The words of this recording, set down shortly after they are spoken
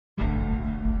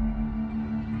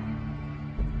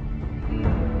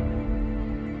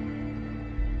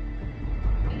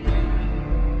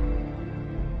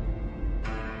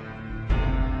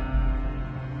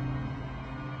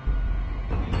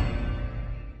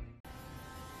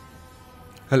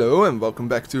Hello and welcome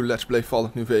back to Let's Play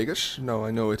Fallout New Vegas. Now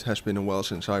I know it has been a while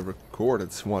since I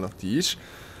recorded one of these,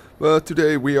 but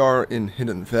today we are in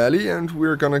Hidden Valley and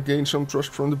we're gonna gain some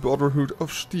trust from the Brotherhood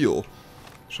of Steel.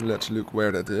 So let's look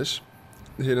where that is.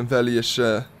 The Hidden Valley is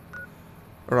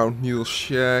around Neil's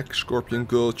Shack, Scorpion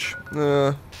Gulch,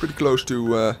 pretty close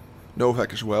to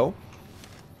Novak as well.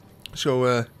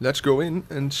 So let's go in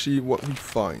and see what we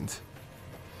find.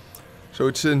 So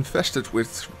it's infested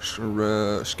with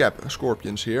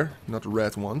scorpions here, not the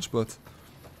red ones, but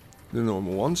the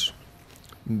normal ones.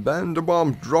 Ban the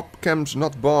bomb, drop chems,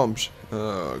 not bombs.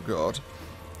 Oh god.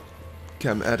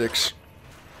 Chem addicts.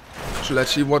 So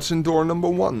let's see what's in door number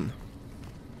 1.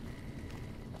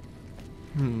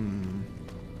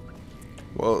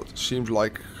 Well, it seems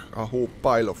like a whole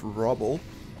pile of rubble.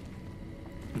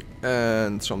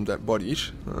 And some dead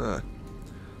bodies.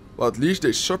 Well, at least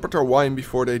they suffered their wine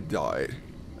before they died.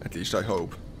 At least I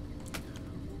hope.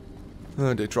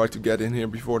 They tried to get in here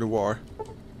before the war.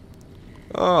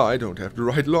 Ah, I don't have the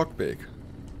right lockpick.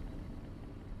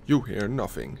 You hear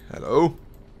nothing. Hello?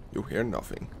 You hear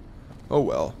nothing. Oh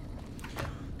well.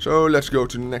 So let's go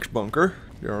to the next bunker.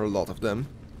 There are a lot of them.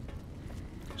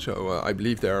 So I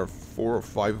believe there are 4 or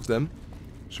 5 of them.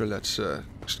 So let's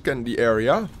scan the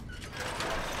area.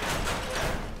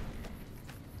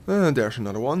 There's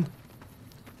another one.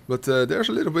 But there's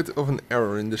a little bit of an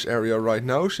error in this area right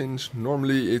now, since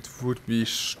normally it would be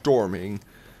storming.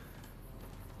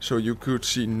 So you could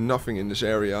see nothing in this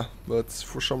area, but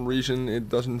for some reason it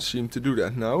doesn't seem to do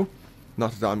that now.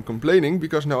 Not that I'm complaining,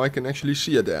 because now I can actually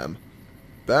see a dam.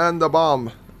 Ban the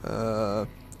bomb.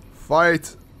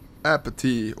 Fight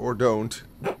apathy or don't.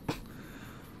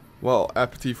 Well,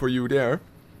 apathy for you there.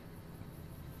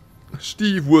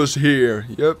 Steve was here,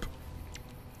 yep.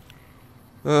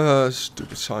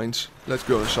 Stupid signs. Let's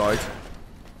go inside.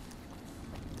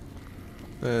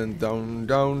 And down,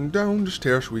 down, down the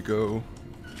stairs we go.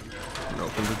 And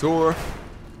open the door.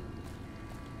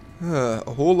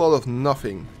 A whole lot of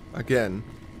nothing. Again.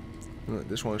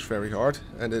 This one is very hard.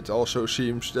 And it also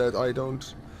seems that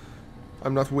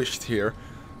I'm not wished here.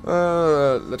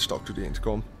 Let's talk to the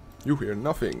intercom. You hear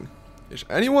nothing. Is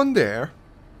anyone there?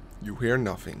 You hear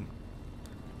nothing.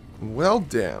 Well,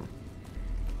 damn.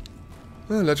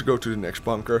 Let's go to the next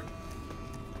bunker.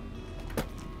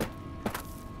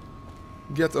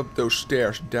 Get up those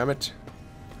stairs, damn it.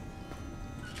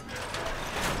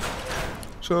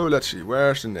 So let's see,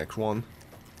 where's the next one?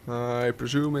 I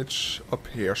presume it's up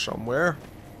here somewhere.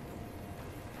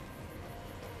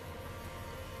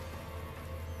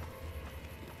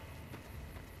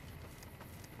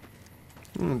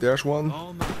 There's one.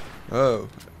 Oh,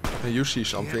 you see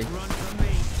something.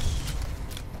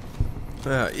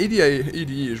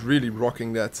 EDE is really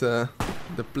rocking that the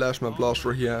plasma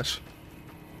blaster he has.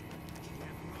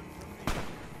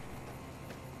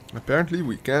 Apparently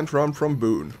we can't run from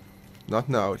Boone. Not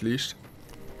now at least.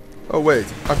 Oh wait,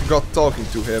 I forgot talking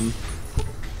to him.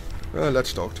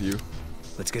 Let's talk to you.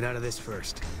 Let's get out of this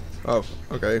first. Oh,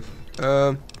 okay.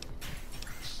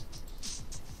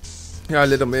 Yeah, a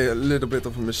little bit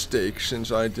of a mistake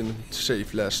since I didn't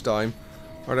save last time.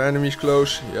 Are the enemies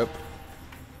close? Yep.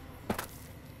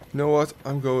 You know what?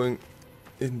 I'm going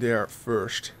in there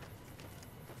first.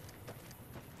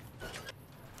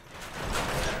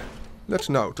 Let's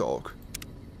now talk.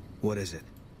 What is it?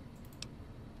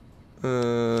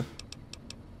 Damn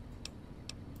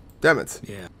it.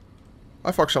 Yeah.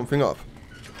 I fucked something up.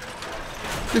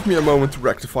 Give me a moment to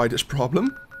rectify this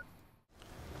problem.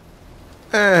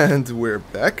 And we're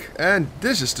back. And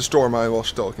this is the storm I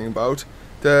was talking about.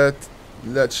 That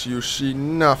lets you see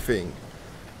nothing.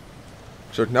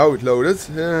 So now it loaded.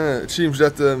 It seems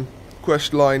that the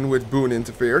quest line with Boone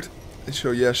interfered.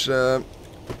 So yes,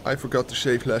 I forgot to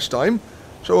save last time.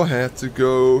 So I had to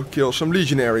go kill some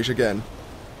legionaries again.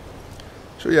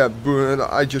 So yeah, Boone,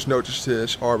 I just noticed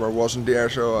his armor wasn't there,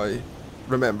 so I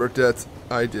remembered that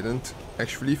I didn't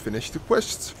actually finish the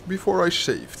quest before I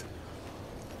saved.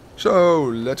 So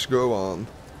let's go on.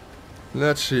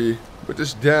 Let's see. With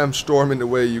this damn storm in the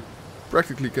way, you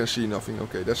practically can see nothing.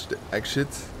 Okay, that's the exit,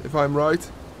 if I'm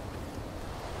right.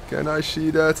 Can I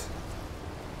see that?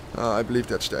 I believe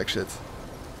that's the exit.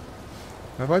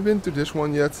 Have I been to this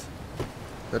one yet?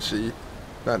 Let's see.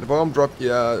 And the bomb drop.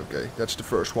 Yeah, okay, that's the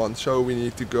first one. So we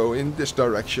need to go in this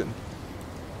direction.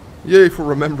 Yay for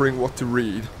remembering what to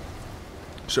read.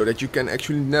 So that you can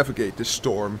actually navigate this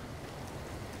storm.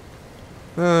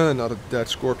 Not a dead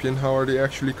scorpion. How are they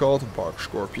actually called? Bark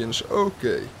scorpions.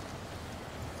 Okay.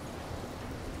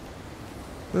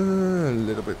 A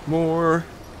little bit more.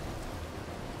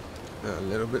 A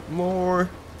little bit more.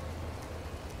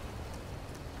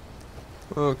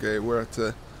 Okay, we're at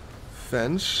the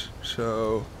fence,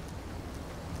 so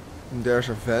there's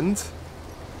a vent.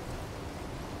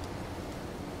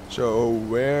 So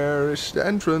where is the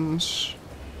entrance?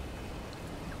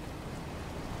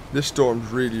 This storm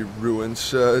really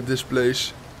ruins this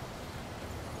place.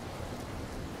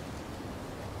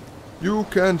 You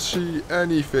can't see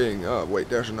anything. Oh wait,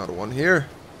 there's another one here.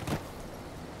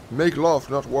 Make love,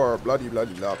 not war, bloody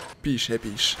bloody blah. Peace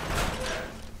hippies.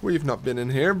 We've not been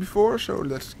in here before, so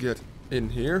let's get in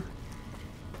here.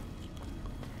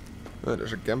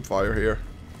 There's a campfire here.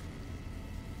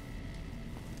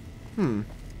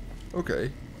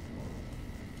 Okay.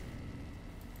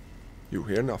 You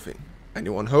hear nothing.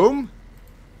 Anyone home?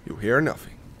 You hear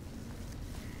nothing.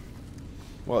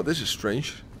 Well, this is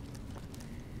strange.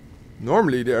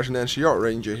 Normally there's an NCR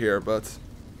ranger here, but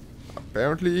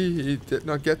apparently he did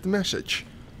not get the message.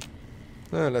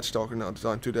 Let's talk another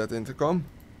time to that intercom.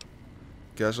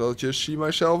 Guess I'll just see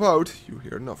myself out. You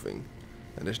hear nothing.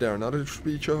 And is there another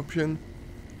speech option?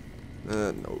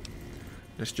 No.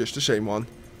 That's just the same one.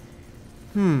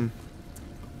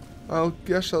 I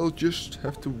guess I'll just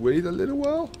have to wait a little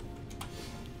while.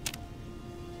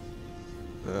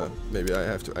 Maybe I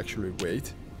have to actually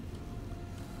wait.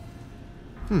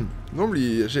 Normally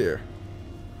he is here.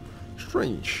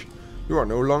 Strange. You are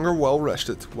no longer well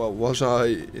rested. Well, was I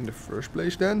in the first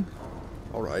place then?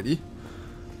 Alrighty.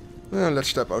 Let's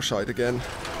step outside again.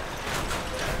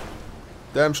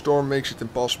 Damn storm makes it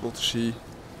impossible to see.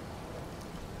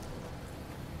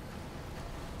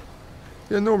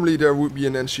 Yeah, normally there would be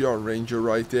an NCR ranger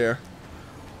right there.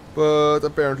 But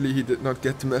apparently he did not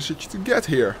get the message to get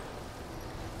here.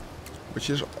 Which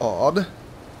is odd.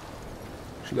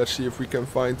 So let's see if we can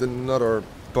find another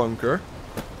bunker.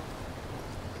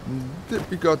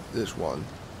 We got this one.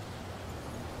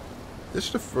 This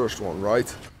is the first one,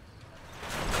 right?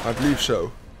 I believe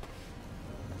so.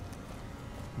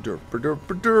 Derp, derp,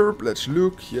 derp. Let's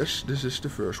look. Yes, this is the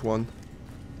first one.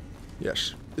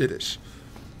 Yes, it is.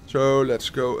 So let's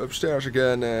go upstairs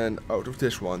again and out of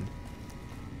this one.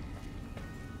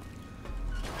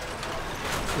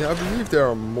 Yeah, I believe there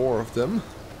are more of them.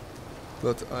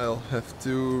 But I'll have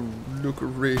to look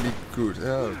really good.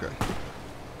 Okay.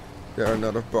 There are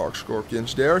another bark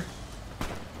scorpions there.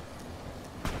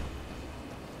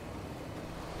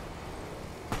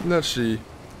 Let's see.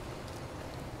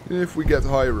 If we get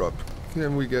higher up,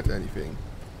 can we get anything?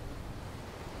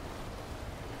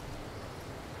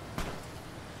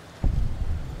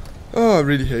 Oh, I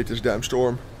really hate this damn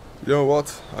storm. You know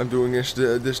what? I'm doing this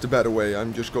the better way.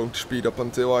 I'm just going to speed up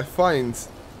until I find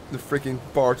the freaking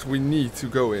part we need to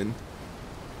go in.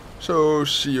 So,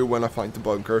 see you when I find the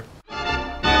bunker.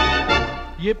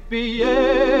 Yippee-yay,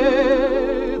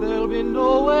 there'll be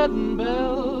no wedding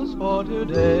bells for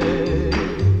today.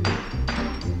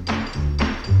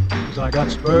 'Cause I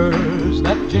got spurs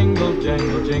that jingle,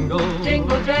 jangle, jingle,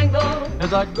 jingle, jangle,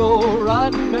 as I go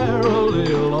riding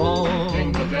merrily along.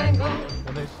 Jingle, jangle.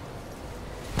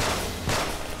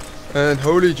 And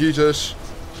holy Jesus,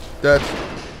 that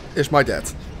is my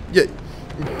dad. Yay.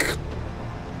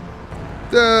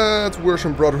 That were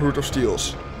some Brotherhood of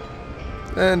Steels.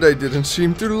 And they didn't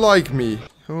seem to like me.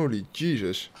 Holy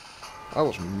Jesus. I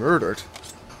was murdered.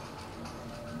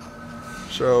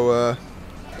 So,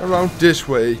 around this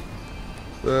way.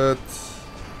 But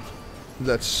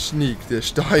let's sneak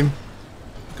this time.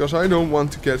 Because I don't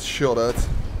want to get shot at.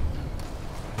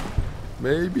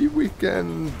 Maybe we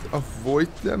can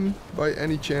avoid them by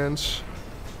any chance.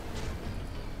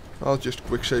 I'll just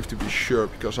quick save to be sure,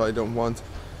 because I don't want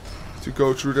to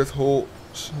go through that whole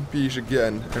piece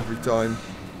again every time.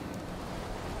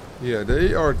 Yeah,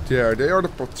 they are there. They are the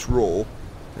patrol.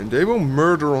 And they will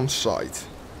murder on sight.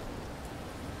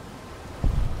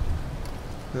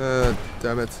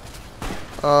 Damn it.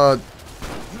 Damn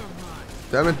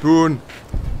it, Boone.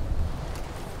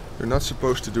 You're not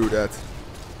supposed to do that.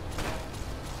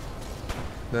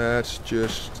 Let's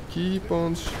just keep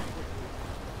on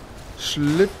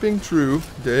slipping through.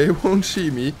 They won't see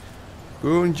me.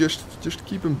 Boone, just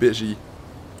keep them busy.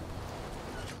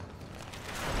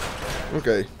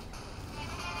 Okay.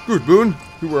 Good, Boone.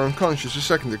 You were unconscious a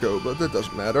second ago, but that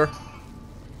doesn't matter.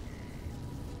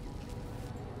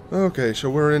 Okay, so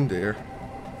we're in there.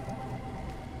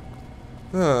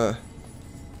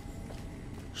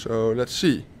 So let's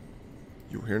see.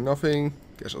 You hear nothing.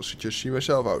 Guess I'll just see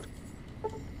myself out.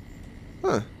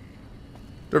 Huh.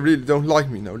 They really don't like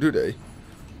me now, do they?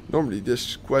 Normally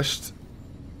this quest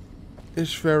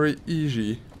is very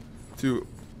easy to,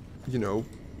 you know,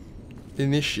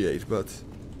 initiate, but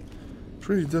it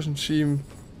really doesn't seem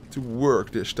to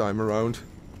work this time around.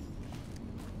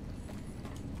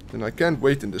 And I can't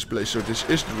wait in this place, so this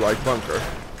is the right bunker.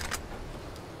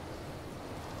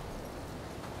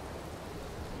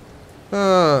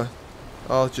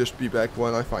 I'll just be back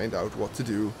when I find out what to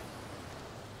do.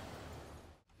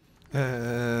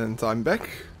 And I'm back.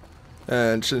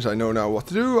 And since I know now what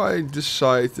to do, I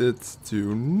decided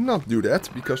to not do that,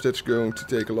 because that's going to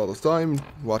take a lot of time,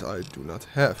 what I do not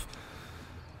have.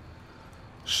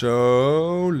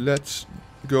 So let's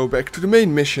go back to the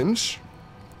main missions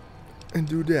and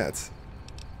do that.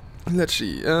 Let's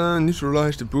see,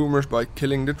 neutralize the boomers by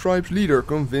killing the tribe's leader,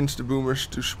 convince the boomers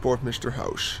to support Mr.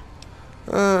 House.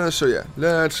 So yeah,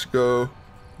 let's go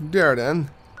there then.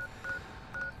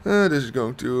 This is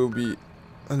going to be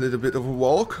a little bit of a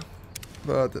walk,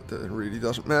 but that really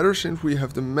doesn't matter since we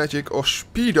have the magic of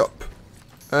speed up.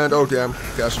 And oh damn,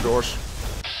 Castors.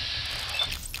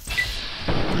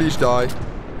 Please die.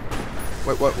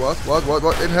 Wait,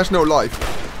 what? It has no life.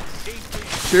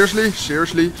 Seriously?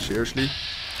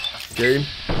 Game.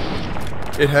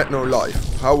 It had no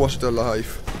life. How was it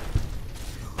alive?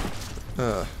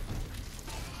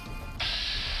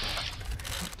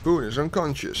 Boone is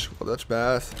unconscious. Well, that's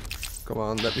bad. Come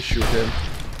on, let me shoot him.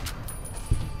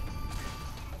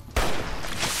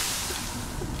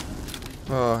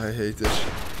 Oh, I hate this.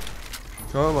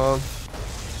 Come on.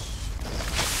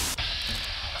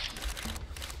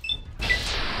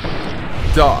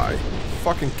 Die.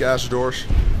 Fucking Castors.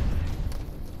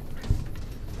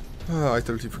 Oh, I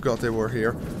totally forgot they were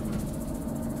here.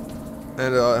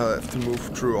 And I have to move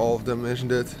through all of them,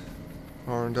 isn't it?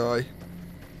 Aren't I?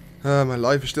 My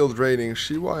life is still draining.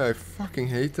 See why I fucking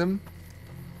hate them?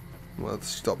 Well, let's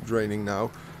stop draining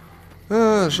now.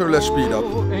 So let's speed up.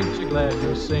 Oh, ain't you glad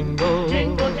you're single?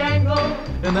 Jingle jangle.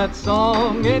 And that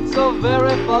song ain't so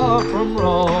very far from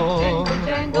wrong. Jingle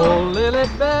jangle. Oh Lily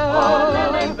Bell, oh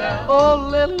Lily Bell, oh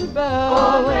Lily Bell,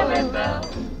 oh Lily Bell.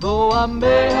 Though I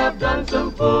may have done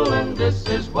some fooling, this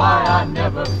is why I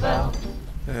never fell.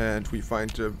 And we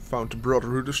found the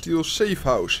Brotherhood of Steel safe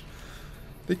house.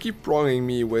 They keep prodding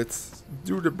me with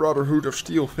do the Brotherhood of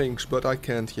Steel things, but I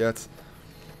can't yet.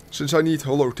 Since I need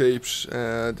holotapes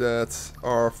that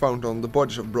are found on the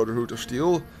bodies of Brotherhood of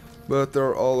Steel, but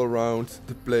they're all around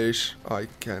the place I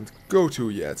can't go to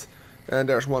yet. And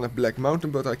there's one at Black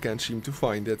Mountain, but I can't seem to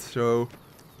find it, so...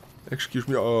 Excuse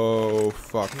me. Oh,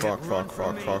 fuck.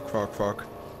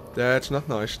 That's not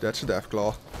nice, that's a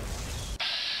Deathclaw.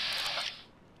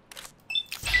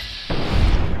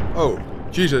 Oh,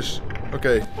 Jesus.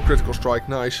 Okay, critical strike,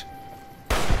 nice.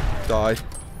 Die.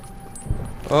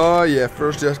 Oh yeah,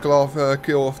 first Deathclaw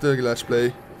kill of the Let's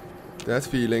Play. That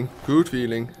feeling, good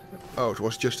feeling. Oh, it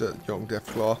was just a young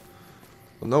Deathclaw.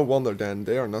 Well, no wonder then,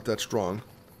 they are not that strong.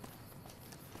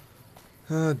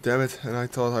 Damn it, and I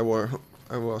thought I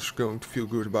was going to feel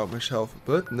good about myself,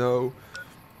 but no.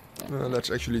 Let's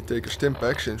actually take a stim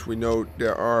pack, since we know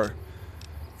there are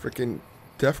freaking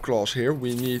Deathclaws here.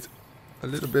 We need a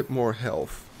little bit more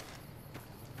health.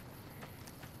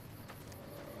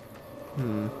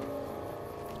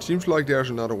 Seems like there's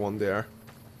another one there.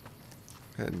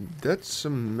 And that's a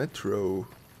metro.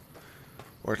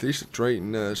 Or at least a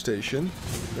train station.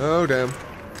 Oh damn.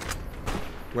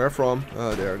 Where from?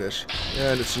 Oh, there it is.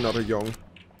 And it's another young.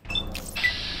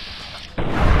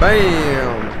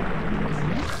 Bam!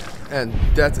 And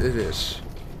that it is.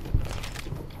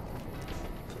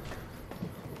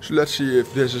 So let's see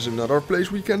if this is another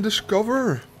place we can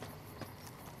discover.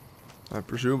 I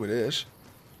presume it is.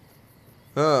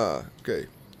 Ah, okay.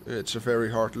 It's a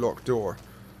very hard locked door.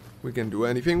 We can do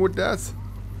anything with that.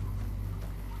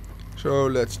 So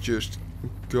let's just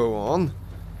go on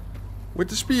with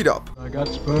the speed up. I got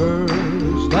spurs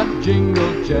that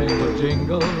jingle, jangle,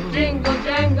 jingle. Jingle,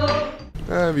 jangle.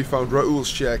 And we found Raoul's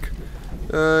shack.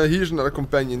 Here's another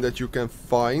companion that you can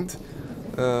find.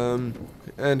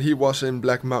 And he was in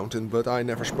Black Mountain, but I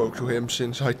never spoke to him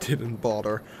since I didn't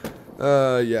bother.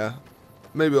 Yeah.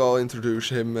 Maybe I'll introduce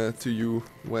him to you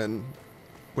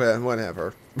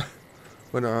whenever.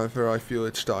 Whenever I feel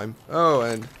it's time. Oh,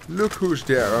 and look who's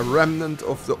there. A remnant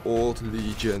of the old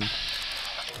Legion.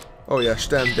 Oh yeah,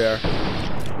 stand there.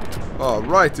 Oh,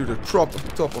 right to the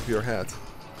top of your head.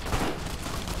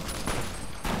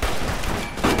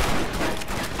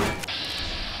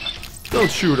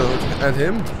 Don't shoot at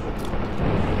him.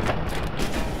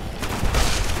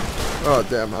 Oh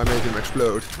damn, I made him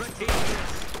explode.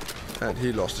 And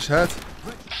he lost his head.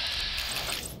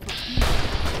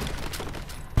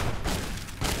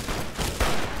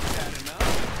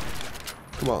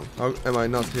 Come on, how am I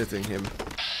not hitting him?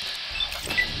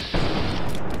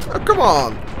 Oh, come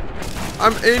on!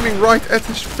 I'm aiming right at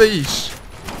his face.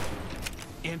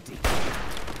 Empty.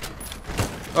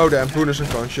 Oh damn, Boone is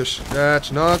unconscious.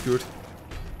 That's not good.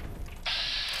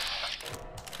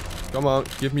 Come on,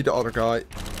 give me the other guy.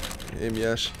 Aim,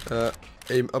 yes.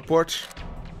 Aim upwards.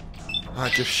 I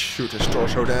just shoot his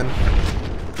torso then.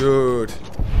 Good.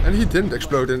 And he didn't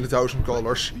explode in 1,000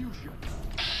 colors.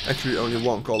 Actually only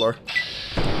one color.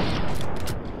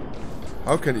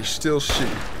 How can he still see?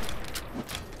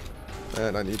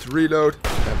 And I need to reload.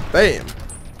 And bam!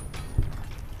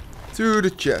 To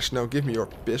the chest. Now give me your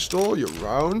pistol, your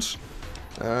rounds.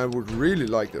 I would really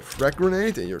like the frag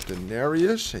grenade and your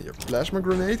denarius and your plasma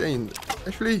grenade. And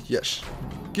actually, yes.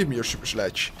 Give me your super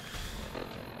sledge.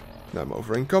 Now I'm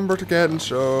over encumbered again,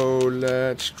 so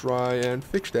let's try and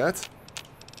fix that.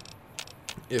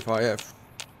 If I have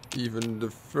even the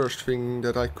first thing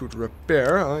that I could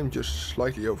repair, I'm just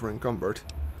slightly over encumbered.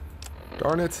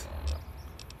 Darn it.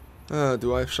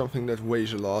 Do I have something that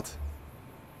weighs a lot?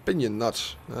 Pinion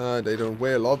nuts. They don't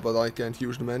weigh a lot, but I can't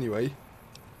use them anyway.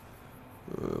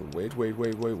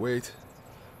 Wait.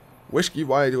 Whiskey?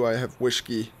 Why do I have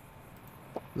whiskey?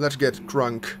 Let's get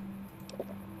drunk.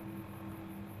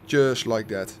 Just like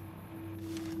that.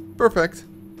 Perfect.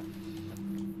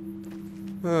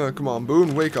 Come on,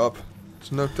 Boone, wake up.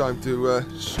 It's no time to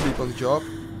sleep on the job.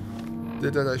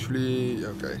 Did that actually...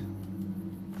 Okay.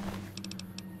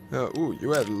 Ooh,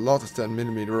 you had a lot of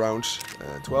 10mm rounds.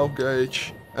 12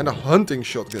 gauge. And a hunting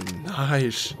shotgun.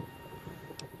 Nice.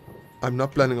 I'm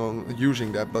not planning on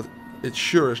using that, but it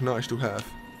sure is nice to have.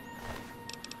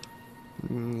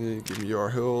 Give me your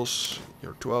hulls,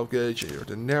 your 12 gauge and your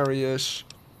denarius.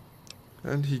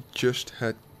 And he just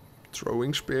had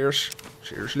throwing spears.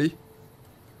 Seriously?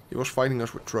 He was fighting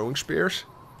us with throwing spears?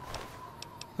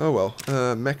 Oh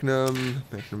well. Magnum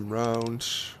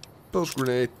rounds, pulse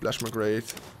grenade, plasma grenade,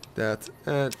 that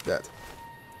and that.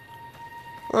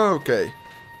 Okay.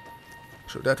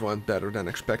 So that went better than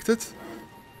expected.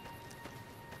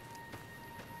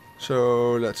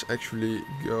 So let's actually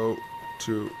go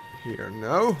to here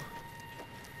now.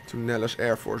 To Nellis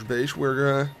Air Force Base.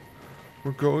 We're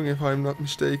going, if I'm not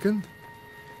mistaken.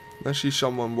 I see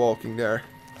someone walking there.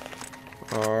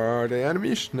 Are they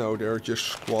enemies? No, they're just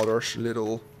squatters.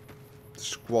 Little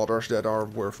squatters that are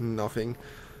worth nothing.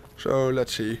 So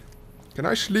let's see. Can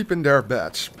I sleep in their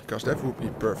beds? Because that would be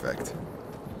perfect.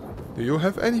 Do you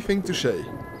have anything to say?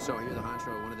 So I hear the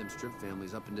honcho of one of them strip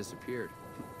families up and disappeared.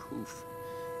 Poof.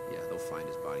 Yeah, they'll find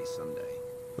his body someday.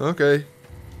 Okay.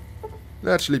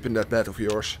 Let's sleep in that bed of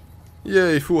yours.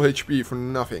 Yay, full HP for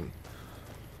nothing.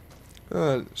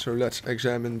 So let's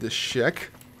examine this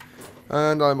shack.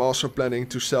 And I'm also planning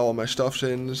to sell my stuff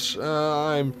since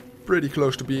I'm pretty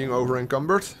close to being over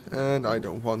encumbered. And I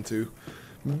don't want to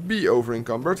be over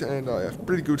encumbered. And I have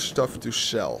pretty good stuff to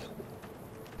sell.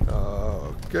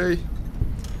 Okay.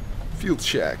 Field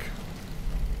shack.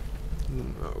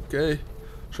 Okay.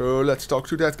 So let's talk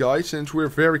to that guy, since we're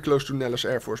very close to Nellis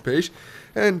Air Force Base.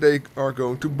 And they are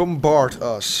going to bombard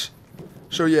us.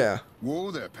 So yeah.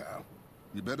 Whoa there, pal.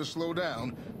 You better slow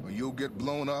down, or you'll get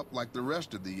blown up like the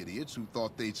rest of the idiots who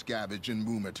thought they'd scavenge in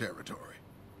Boomer territory.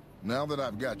 Now that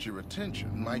I've got your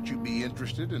attention, might you be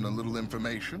interested in a little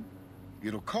information?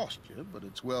 It'll cost you, but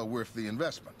it's well worth the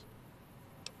investment.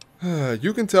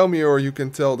 You can tell me, or you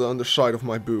can tell the underside of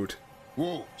my boot.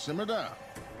 Whoa, simmer down.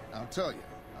 I'll tell you.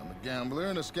 I'm a gambler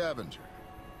and a scavenger.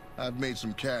 I've made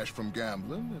some cash from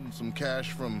gambling and some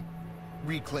cash from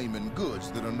reclaiming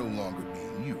goods that are no longer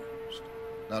being used.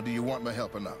 Now, do you want my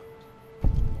help or not?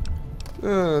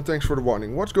 Thanks for the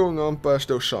warning. What's going on past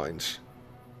those signs?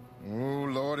 Oh,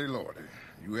 lordy, lordy.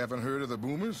 You haven't heard of the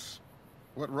Boomers?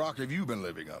 What rock have you been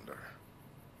living under?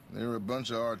 They're a bunch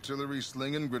of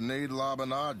artillery-slinging,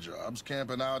 grenade-lobbing odd jobs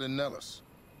camping out in Nellis.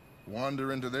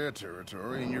 Wander into their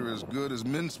territory and you're as good as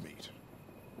mincemeat.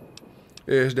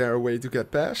 Is there a way to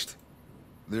get past?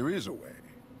 There is a way,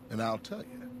 and I'll tell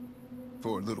you.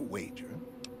 For a little wager.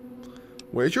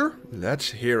 Wager? Let's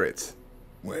hear it.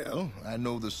 Well, I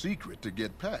know the secret to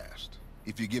get past.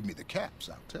 If you give me the caps,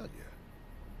 I'll tell you.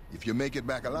 If you make it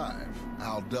back alive,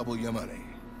 I'll double your money.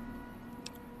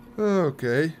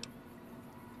 Okay.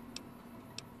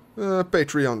 Pay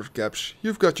 300 caps.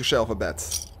 You've got yourself a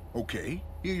bet. Okay,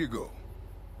 here you go.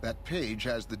 That page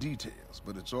has the details,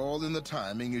 but it's all in the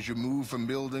timing as you move from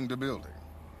building to building.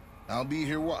 I'll be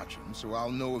here watching, so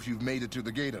I'll know if you've made it to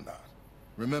the gate or not.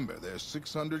 Remember, there's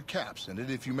 600 caps in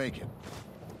it if you make it.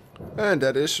 And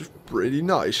that is pretty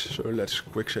nice. So let's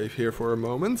quick save here for a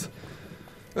moment.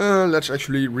 Let's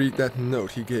actually read that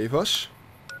note he gave us.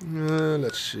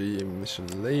 Let's see,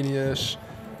 miscellaneous.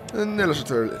 Nellis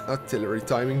artillery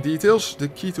timing details. The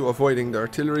key to avoiding the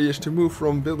artillery is to move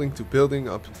from building to building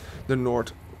up the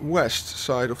northwest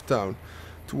side of town.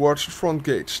 towards the front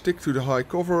gate. Stick to the high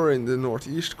cover in the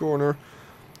northeast corner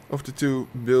of the two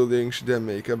buildings, then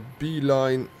make a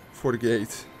beeline for the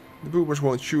gate. The boomers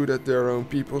won't shoot at their own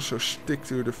people, so stick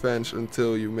to the fence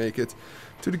until you make it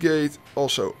to the gate.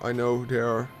 Also, I know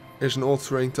there is an old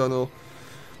train tunnel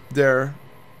there,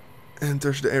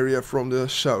 enters the area from the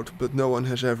south, but no one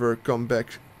has ever come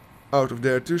back out of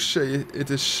there to say it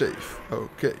is safe.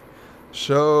 Okay,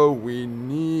 so we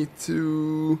need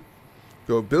to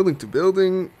go building to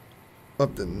building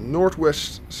up the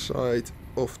northwest side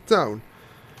of town.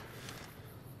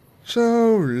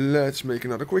 So let's make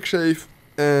another quick save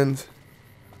and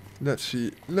let's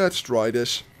see, let's try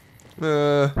this.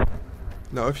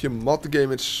 Now if you mod the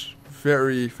game, it's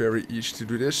very easy to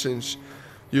do this, since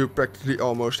you practically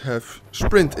almost have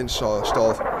sprint installed.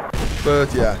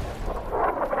 But yeah,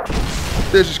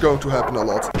 this is going to happen a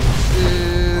lot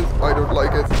and I don't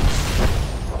like it.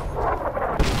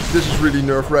 This is really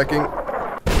nerve-wracking.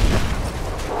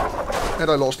 And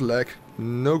I lost a leg.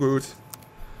 No good.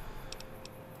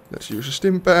 Let's use a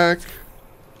stim pack.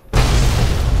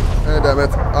 And damn it,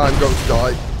 I'm going to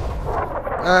die.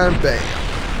 And bam.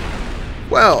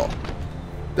 Well,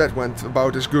 that went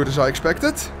about as good as I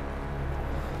expected.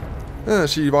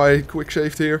 See why I quick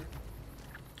saved here.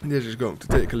 This is going to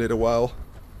take a little while.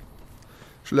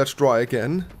 So let's try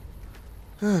again.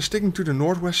 Sticking to the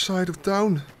northwest side of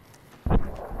town.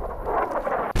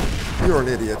 You're an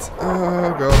idiot.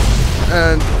 Oh god.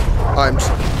 And I'm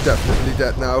definitely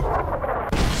dead now.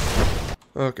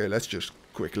 Okay, let's just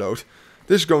quick load.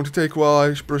 This is going to take a while,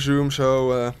 I presume,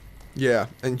 so yeah,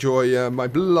 enjoy my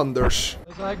blunders.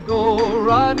 As I go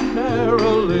riding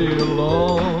merrily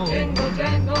along, jingle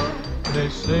jangle, they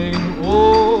sing,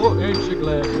 oh, ain't you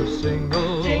glad you're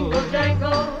single? Jingle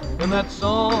jangle, and that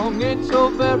song ain't so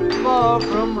very far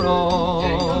from wrong.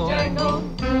 Jingle jangle.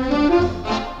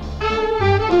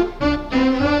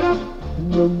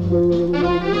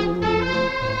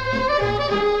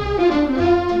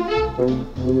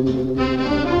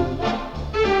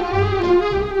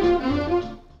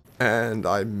 And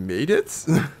I made it.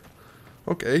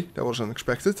 Okay, that was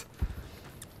unexpected.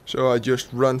 So I just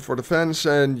run for the fence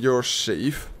and you're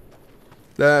safe.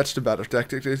 That's the better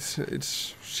tactic, it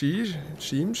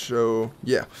seems. So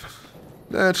yeah,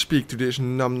 let's speak to this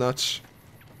numbnuts.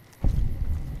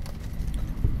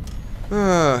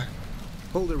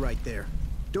 Hold it right there.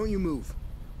 Don't you move.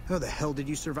 How the hell did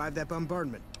you survive that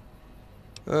bombardment?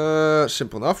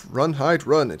 Simple enough. Run, hide,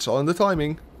 run. It's all in the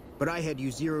timing. But I had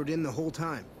you zeroed in the whole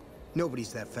time.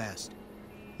 Nobody's that fast.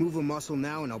 Move a muscle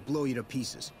now and I'll blow you to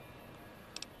pieces.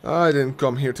 I didn't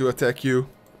come here to attack you.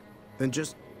 Then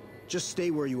just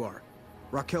stay where you are.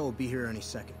 Raquel will be here any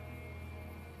second.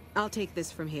 I'll take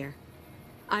this from here.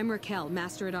 I'm Raquel,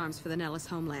 Master-at-Arms for the Nellis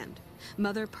homeland.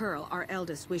 Mother Pearl, our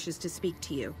eldest, wishes to speak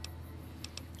to you.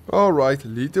 Alright,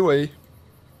 lead the way.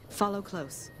 Follow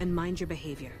close and mind your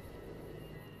behavior.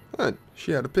 And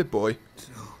she had a Pip-Boy.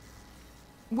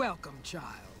 Welcome, child.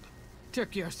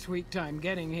 Took your sweet time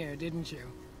getting here, didn't you?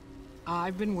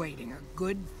 I've been waiting a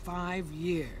good 5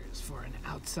 years for an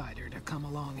outsider to come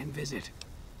along and visit.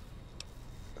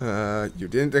 You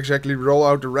didn't exactly roll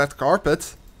out the red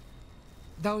carpet.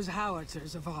 Those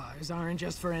howitzers of ours aren't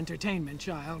just for entertainment,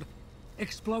 child.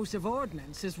 Explosive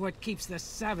ordnance is what keeps the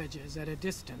savages at a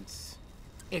distance.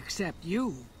 Except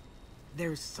you.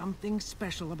 There's something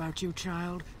special about you,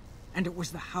 child, and it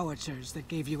was the howitzers that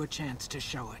gave you a chance to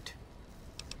show it.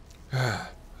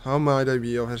 How might I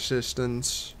be of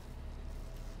assistance?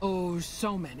 Oh,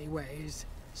 so many ways.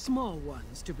 Small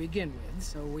ones to begin with,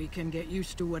 so we can get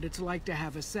used to what it's like to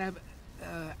have a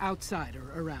outsider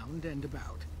around and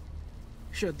about.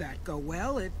 Should that go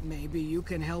well, maybe you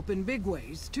can help in big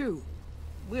ways, too.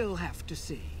 We'll have to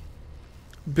see.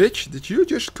 Bitch, did you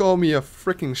just call me a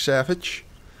freaking savage?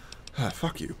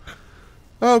 Fuck you.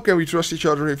 How can we trust each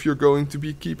other if you're going to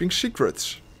be keeping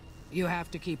secrets? You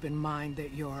have to keep in mind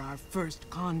that you're our first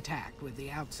contact with the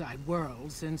outside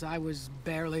world since I was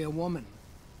barely a woman.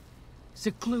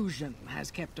 Seclusion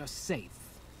has kept us safe,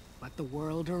 but the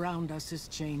world around us is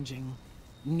changing.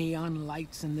 Neon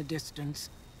lights in the distance,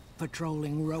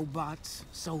 patrolling robots,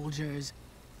 soldiers.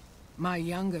 My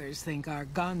youngers think our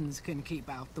guns can keep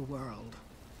out the world,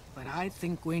 but I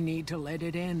think we need to let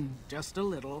it in just a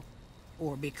little,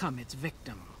 or become its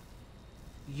victim.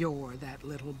 You're that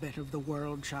little bit of the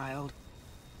world, child.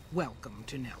 Welcome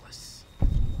to Nellis.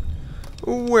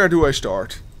 Where do I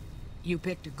start? You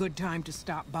picked a good time to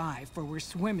stop by, for we're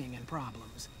swimming in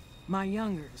problems. My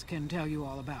youngers can tell you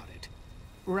all about it.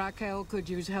 Raquel could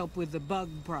use help with the bug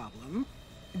problem.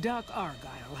 Doc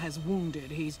Argyle has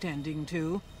wounded he's tending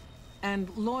to. And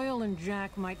Loyal and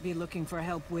Jack might be looking for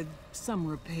help with some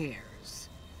repairs.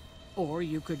 Or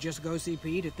you could just go see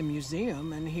Pete at the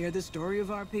museum and hear the story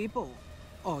of our people.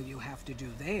 All you have to do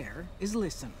there is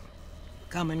listen.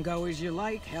 Come and go as you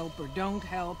like, help or don't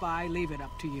help, I leave it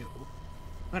up to you.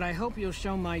 But I hope you'll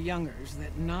show my youngers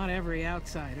that not every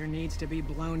outsider needs to be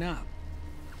blown up.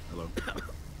 Hello.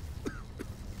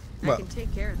 I can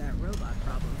take care of that robot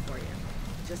problem for you.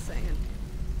 Just saying.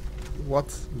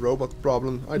 What robot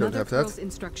problem? I don't Mother have Pearl's that.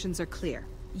 instructions are clear.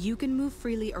 You can move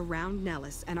freely around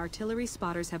Nellis, and artillery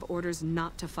spotters have orders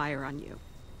not to fire on you.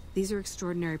 These are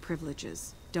extraordinary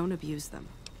privileges. Don't abuse them.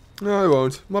 No, I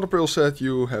won't. Mother Pearl said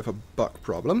you have a bug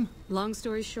problem. Long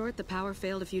story short, the power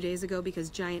failed a few days ago because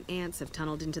giant ants have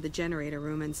tunneled into the generator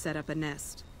room and set up a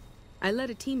nest. I led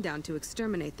a team down to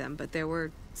exterminate them, but there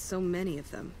were so many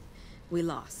of them. We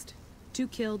lost. 2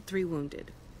 killed, 3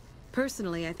 wounded.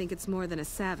 Personally, I think it's more than a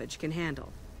savage can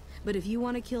handle. But if you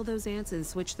want to kill those ants and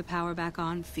switch the power back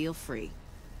on, feel free.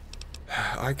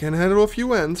 I can handle a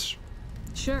few ants.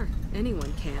 Sure,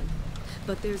 anyone can.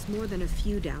 But there's more than a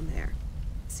few down there.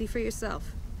 See for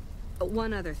yourself.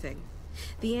 One other thing.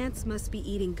 The ants must be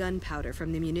eating gunpowder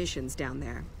from the munitions down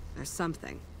there, or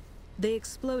something. They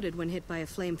exploded when hit by a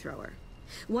flamethrower.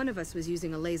 One of us was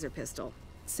using a laser pistol.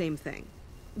 Same thing.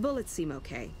 Bullets seem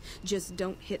okay. Just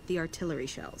don't hit the artillery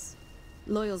shells.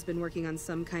 Loyal's been working on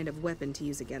some kind of weapon to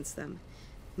use against them.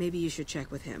 Maybe you should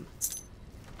check with him.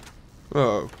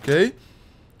 Okay.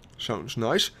 Sounds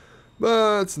nice.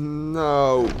 But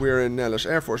now we're in Nellis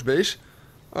Air Force Base.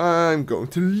 I'm going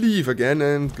to leave again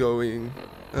and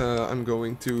I'm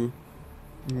going to,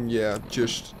 yeah,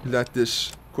 just let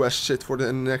this quest sit for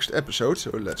the next episode.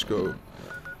 So let's go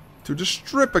to the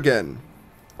strip again.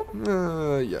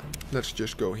 Yeah, let's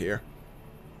just go here.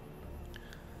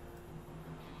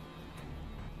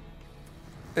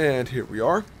 And here we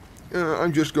are.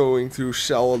 I'm just going to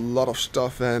sell a lot of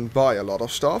stuff and buy a lot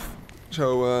of stuff.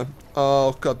 So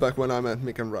I'll cut back when I'm at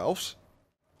Mick and Ralph's.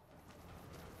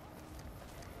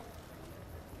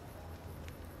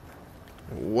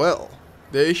 Well,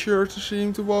 they sure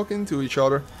seem to walk into each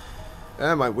other.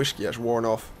 And my whiskey has worn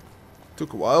off.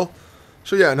 Took a while.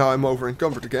 So yeah, now I'm over in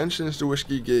comfort again, since the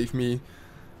whiskey gave me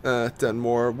 10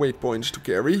 more weight points to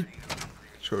carry.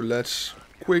 So let's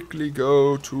quickly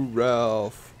go to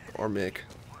Ralph. Or Mick.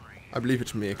 I believe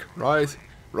it's Mick, right?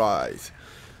 Right.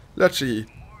 Let's see.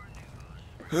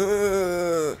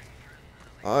 I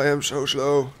am so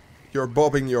slow. You're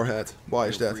bobbing your head. Why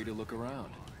is that? Feel free to look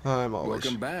around. I'm always.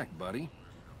 Welcome back, buddy.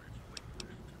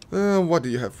 What do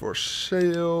you have for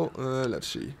sale? Let's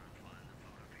see.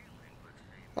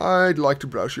 I'd like to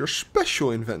browse your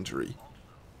special inventory.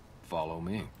 Follow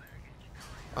me.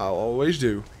 I'll always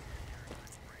do.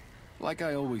 Like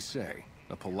I always say,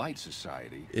 a polite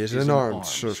society Is an armed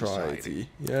society.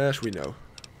 Yes, we know.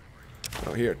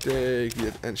 Now here, take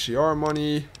the NCR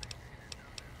money.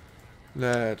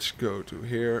 Let's go to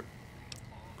here.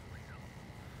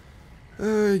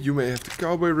 You may have the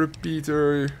cowboy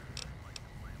repeater.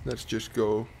 Let's just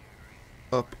go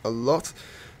up a lot.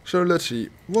 So let's see,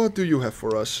 what do you have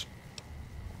for us?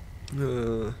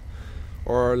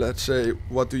 Or let's say,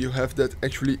 what do you have that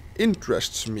actually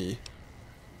interests me?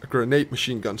 A grenade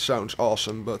machine gun sounds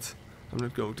awesome, but I'm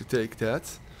not going to take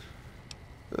that.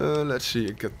 Let's see,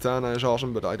 a katana is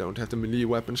awesome, but I don't have the melee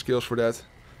weapon skills for that.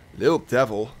 Little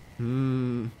Devil.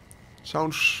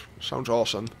 Sounds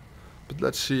awesome. But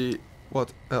let's see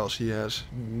what else he has.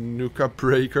 Nuka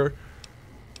Breaker.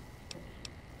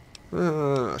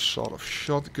 A sort of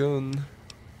shotgun.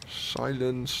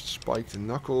 Silenced, spiked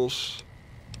knuckles.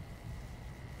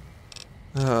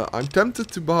 I'm tempted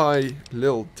to buy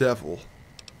Lil Devil.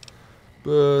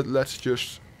 But let's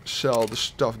just sell the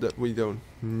stuff that we don't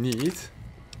need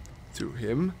to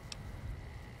him.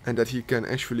 And that he can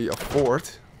actually afford.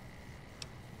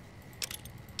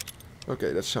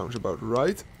 Okay, that sounds about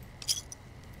right.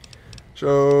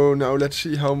 So now let's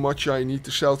see how much I need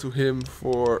to sell to him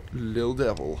for Lil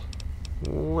Devil.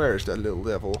 Where is that Lil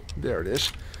Devil? There it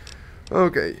is.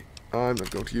 Okay, I'm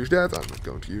not going to use that, I'm not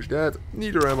going to use that.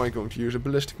 Neither am I going to use a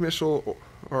ballistic missile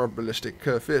or a ballistic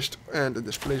fist and a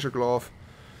displacer glove.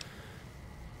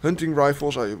 Hunting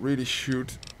rifles I really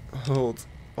should hold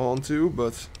on to,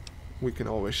 but we can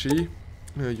always see.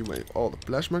 You may have all the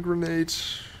plasma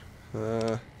grenades.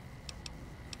 The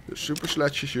super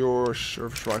sledge is yours.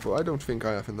 Service rifle, I don't think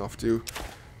I have enough to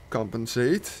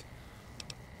compensate.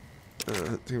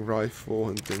 Hunting rifle,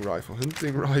 hunting rifle,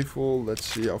 hunting rifle. Let's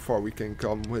see how far we can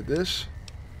come with this.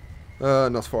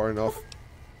 Not far enough.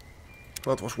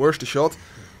 What was worse, the shot?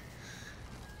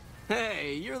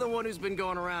 Hey, you're the one who's been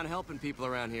going around helping people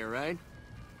around here, right?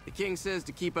 The king says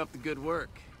to keep up the good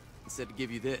work. He said to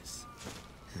give you this.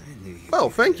 Well,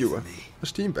 thank you. A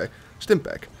stim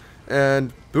pack.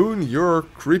 And Boone, you're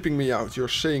creeping me out. You're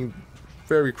saying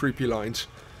very creepy lines.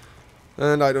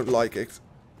 And I don't like it.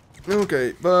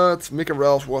 Okay, but Mick and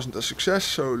Ralph wasn't a success,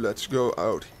 so let's go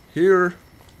out here.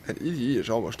 And he is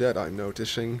almost dead, I'm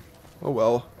noticing. Oh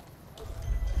well.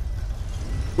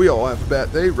 We all have a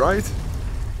bad day, right?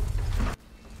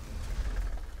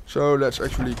 So let's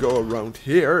actually go around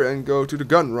here and go to the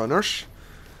gun runners.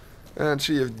 And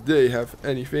see if they have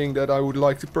anything that I would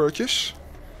like to purchase.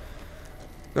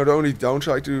 Now the only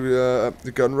downside to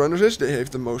the gun runners is they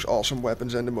have the most awesome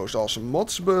weapons and the most awesome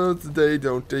mods, but they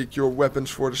don't take your weapons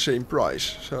for the same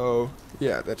price. So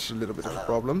yeah, that's a little bit of a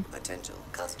problem. Potential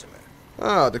customer.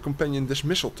 Ah, the companion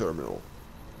dismissal terminal.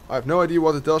 I have no idea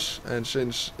what it does, and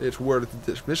since it's worded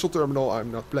dismissal terminal,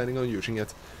 I'm not planning on using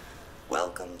it.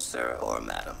 Welcome, sir or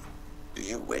madam. Do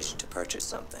you wish to purchase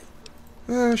something?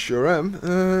 Sure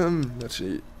am. Let's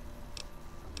see.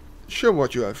 Show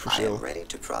what you have for I sale. am ready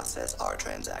to process our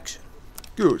transaction.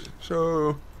 Good.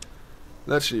 So,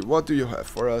 let's see. What do you have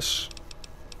for us?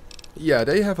 Yeah,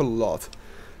 they have a lot.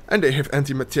 And they have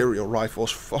anti-material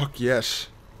rifles. Fuck yes.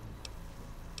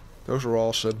 Those are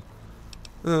awesome.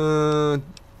 Do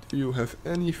you have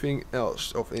anything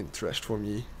else of interest for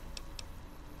me?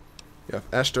 You have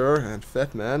Esther and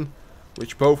Fat Man,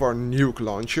 which both are nuke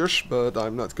launchers, but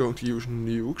I'm not going to use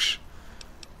nukes.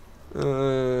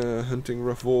 Hunting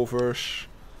revolvers,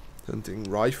 hunting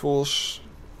rifles,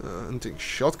 hunting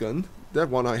shotgun. That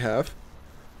one I have.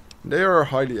 They are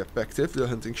highly effective, the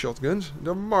hunting shotguns.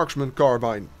 The marksman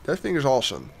carbine. That thing is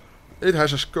awesome. It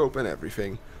has a scope and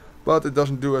everything, but it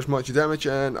doesn't do as much damage,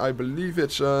 and I believe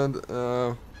it's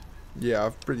a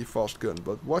pretty fast gun.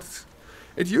 But what?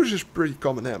 It uses pretty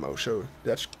common ammo, so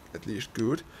that's at least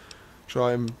good. So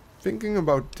I'm thinking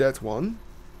about that one.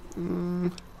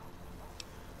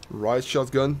 Right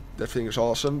shotgun, that thing is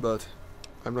awesome, but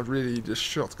I'm not really the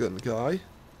shotgun guy.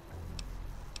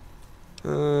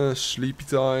 Sleepy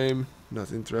time,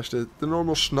 not interested. The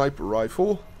normal sniper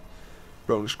rifle,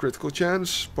 bonus critical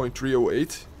chance,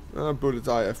 0.308. Bullet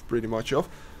I have pretty much of.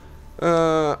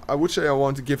 I would say I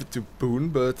want to give it to Boone,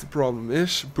 but the problem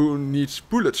is Boone needs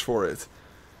bullets for it.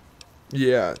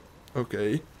 Yeah,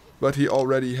 okay. But he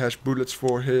already has bullets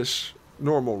for his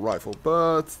normal rifle,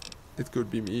 but it could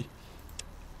be me.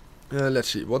 Let's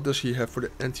see, what does he have for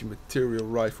the anti-material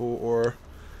rifle or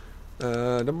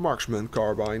the marksman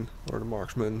carbine or the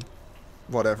marksman,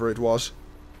 whatever it was.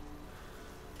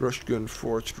 Brushed gun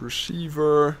forged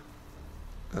receiver,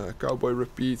 cowboy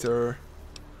repeater,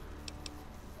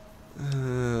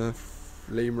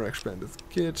 flamer expanded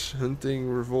kits, hunting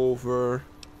revolver,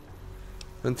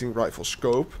 hunting rifle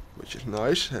scope, which is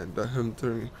nice, and the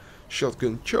hunting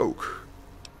shotgun choke.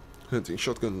 Hunting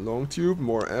shotgun long tube,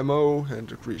 more ammo and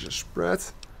decreases spread.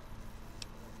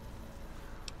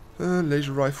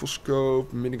 Laser rifle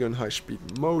scope, minigun high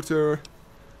speed motor,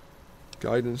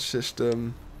 guidance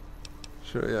system.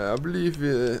 So yeah,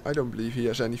 I don't believe he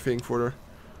has anything for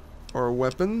our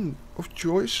weapon of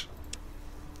choice.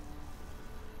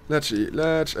 Let's see,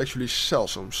 let's actually sell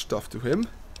some stuff to him,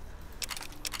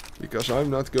 because I'm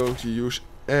not going to use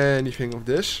anything of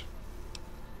this.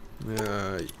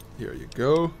 Here you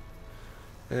go.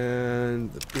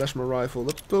 And the plasma rifle,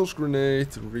 the pulse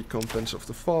grenade, the recompense of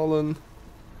the fallen,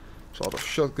 sort of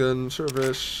shotgun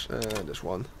service, and this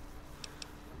one.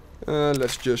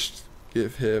 Let's just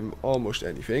give him almost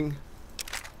anything.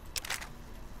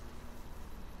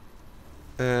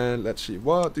 And let's see,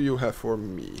 what do you have for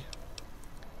me?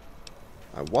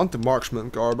 I want the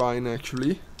marksman carbine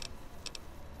actually,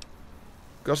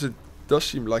 because it does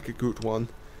seem like a good one.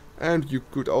 And you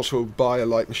could also buy a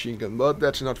light machine gun, but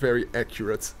that's not very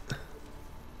accurate.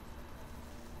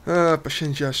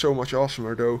 Passenger is so much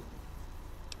awesomer though.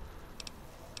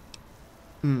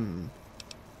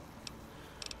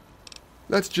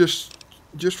 Let's just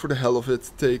for the hell of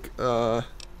it take, let's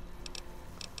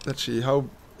see, how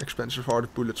expensive are the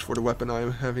bullets for the weapon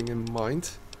I'm having in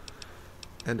mind.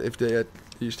 And if they at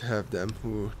least have them.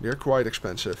 Ooh, they're quite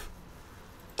expensive.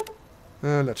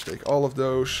 Let's take all of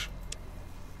those.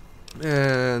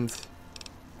 And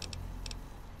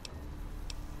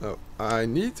oh, I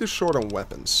need to sort on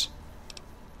weapons.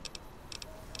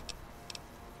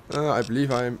 I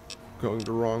believe I'm going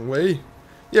the wrong way.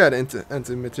 Yeah, the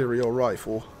anti-material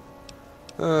rifle.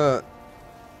 None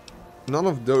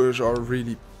of those are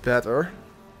really better,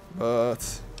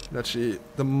 but let's see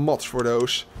the mods for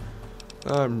those.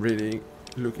 I'm really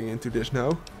looking into this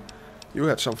now. You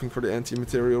had something for the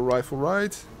anti-material rifle,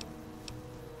 right?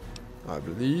 I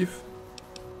believe.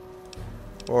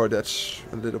 Or that's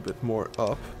a little bit more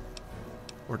up.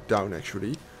 Or down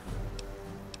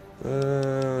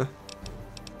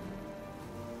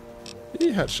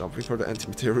He had something for the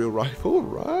anti-material rifle,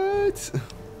 right?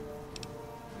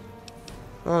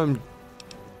 I'm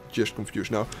just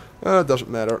confused now. Doesn't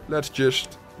matter. Let's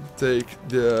just take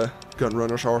the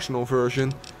Gunrunner's Arsenal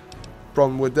version.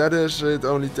 Problem with that is it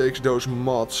only takes those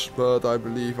mods, but I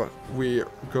believe we're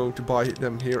going to buy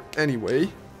them here anyway.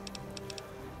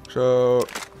 So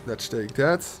let's take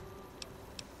that.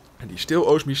 And he still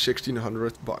owes me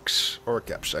 1600 bucks, or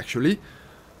caps actually.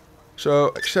 So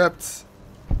accept.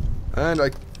 And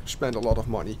I spent a lot of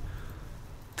money.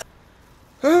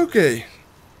 Okay.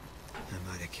 I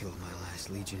might have killed my last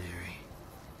legionary.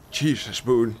 Jesus,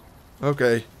 Boone.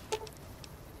 Okay.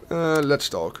 Let's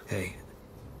talk. Hey,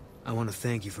 I want to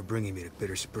thank you for bringing me to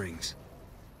Bitter Springs.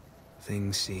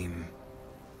 Things seem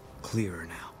clearer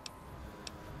now.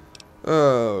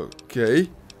 Okay.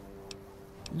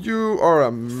 You are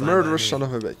a murderous son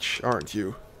of a bitch, aren't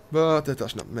you? But that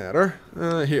does not matter.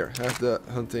 Here, have the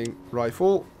hunting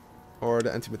rifle. Or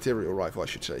the anti-material rifle, I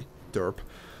should say. Derp.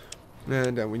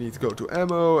 And then we need to go to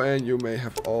ammo, and you may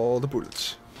have all the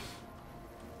bullets.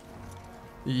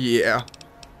 Yeah.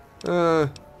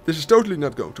 This is totally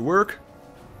not going to work.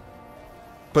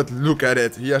 But look at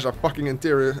it. He has a fucking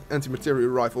anti-material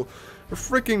rifle. A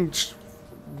freaking...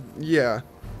 Yeah.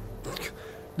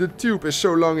 The tube is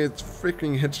so long it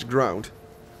freaking hits the ground.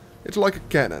 It's like a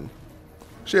cannon.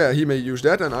 So yeah, he may use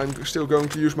that, and I'm still going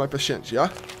to use my Paciencia,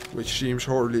 which seems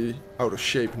horribly out of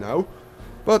shape now.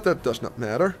 But that does not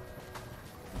matter.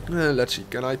 Let's see,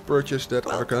 can I purchase that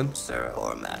Archon? Sir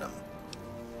or madam.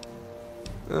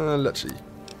 Let's see.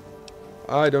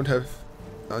 I don't have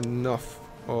enough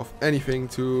of anything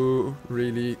to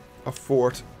really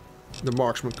afford the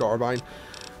marksman carbine.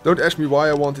 Don't ask me why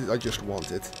I want it, I just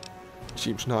want it.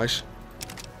 Seems nice.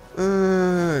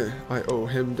 I owe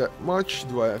him that much.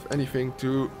 Do I have anything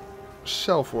to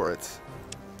sell for it?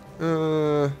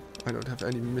 I don't have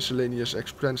any miscellaneous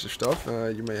expensive stuff.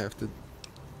 You may have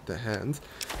the hand.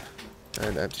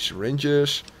 And empty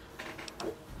syringes.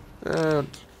 And...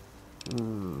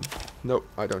 nope,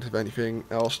 I don't have anything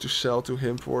else to sell to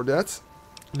him for that.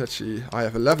 Let's see, I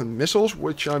have 11 missiles,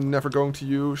 which I'm never going to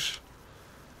use.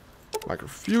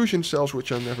 Microfusion cells,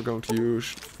 which I'm never going to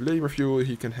use. Flamer fuel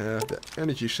he can have. The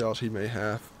energy cells he may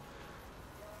have.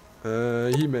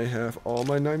 He may have all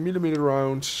my 9mm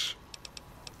rounds.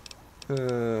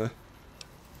 Yeah,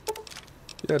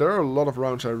 there are a lot of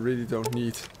rounds I really don't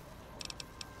need.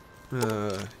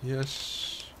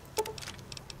 Yes.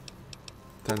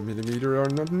 10mm are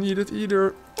not needed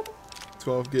either.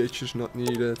 12 gauge is not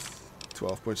needed.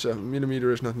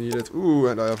 12.7mm is not needed. Ooh,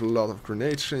 and I have a lot of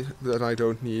grenades that I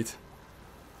don't need.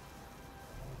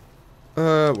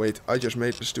 Wait, I just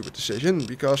made a stupid decision,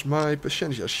 because my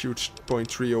Paciencia shoots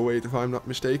 .308 if I'm not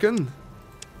mistaken.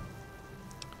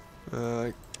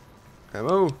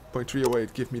 Ammo,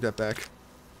 .308, give me that back.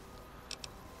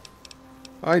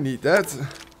 I need that.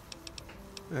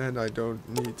 And I don't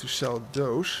need to sell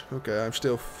those. Okay, I'm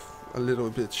still a little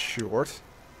bit short.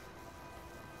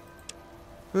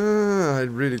 I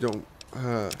really don't...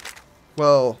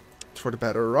 well, it's for the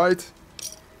better, right?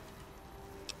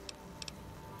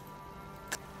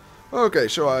 Okay,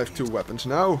 so I have 2 weapons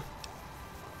now.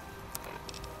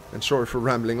 And sorry for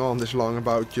rambling on this long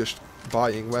about just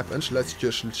buying weapons. Let's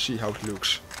just see how it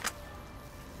looks.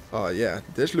 Oh yeah,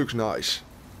 this looks nice.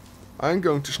 I'm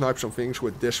going to snipe some things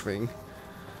with this thing.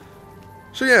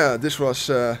 So yeah, this was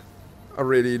a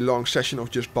really long session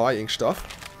of just buying stuff.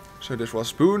 So this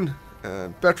was Boone,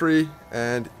 and Pettry,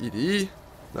 and EDE.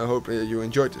 I hope you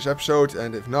enjoyed this episode,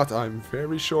 and if not, I'm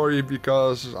very sorry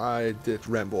because I did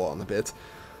ramble on a bit.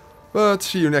 But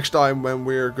see you next time when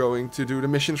we're going to do the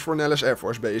missions for Nellis Air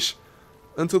Force Base.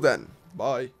 Until then,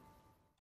 bye.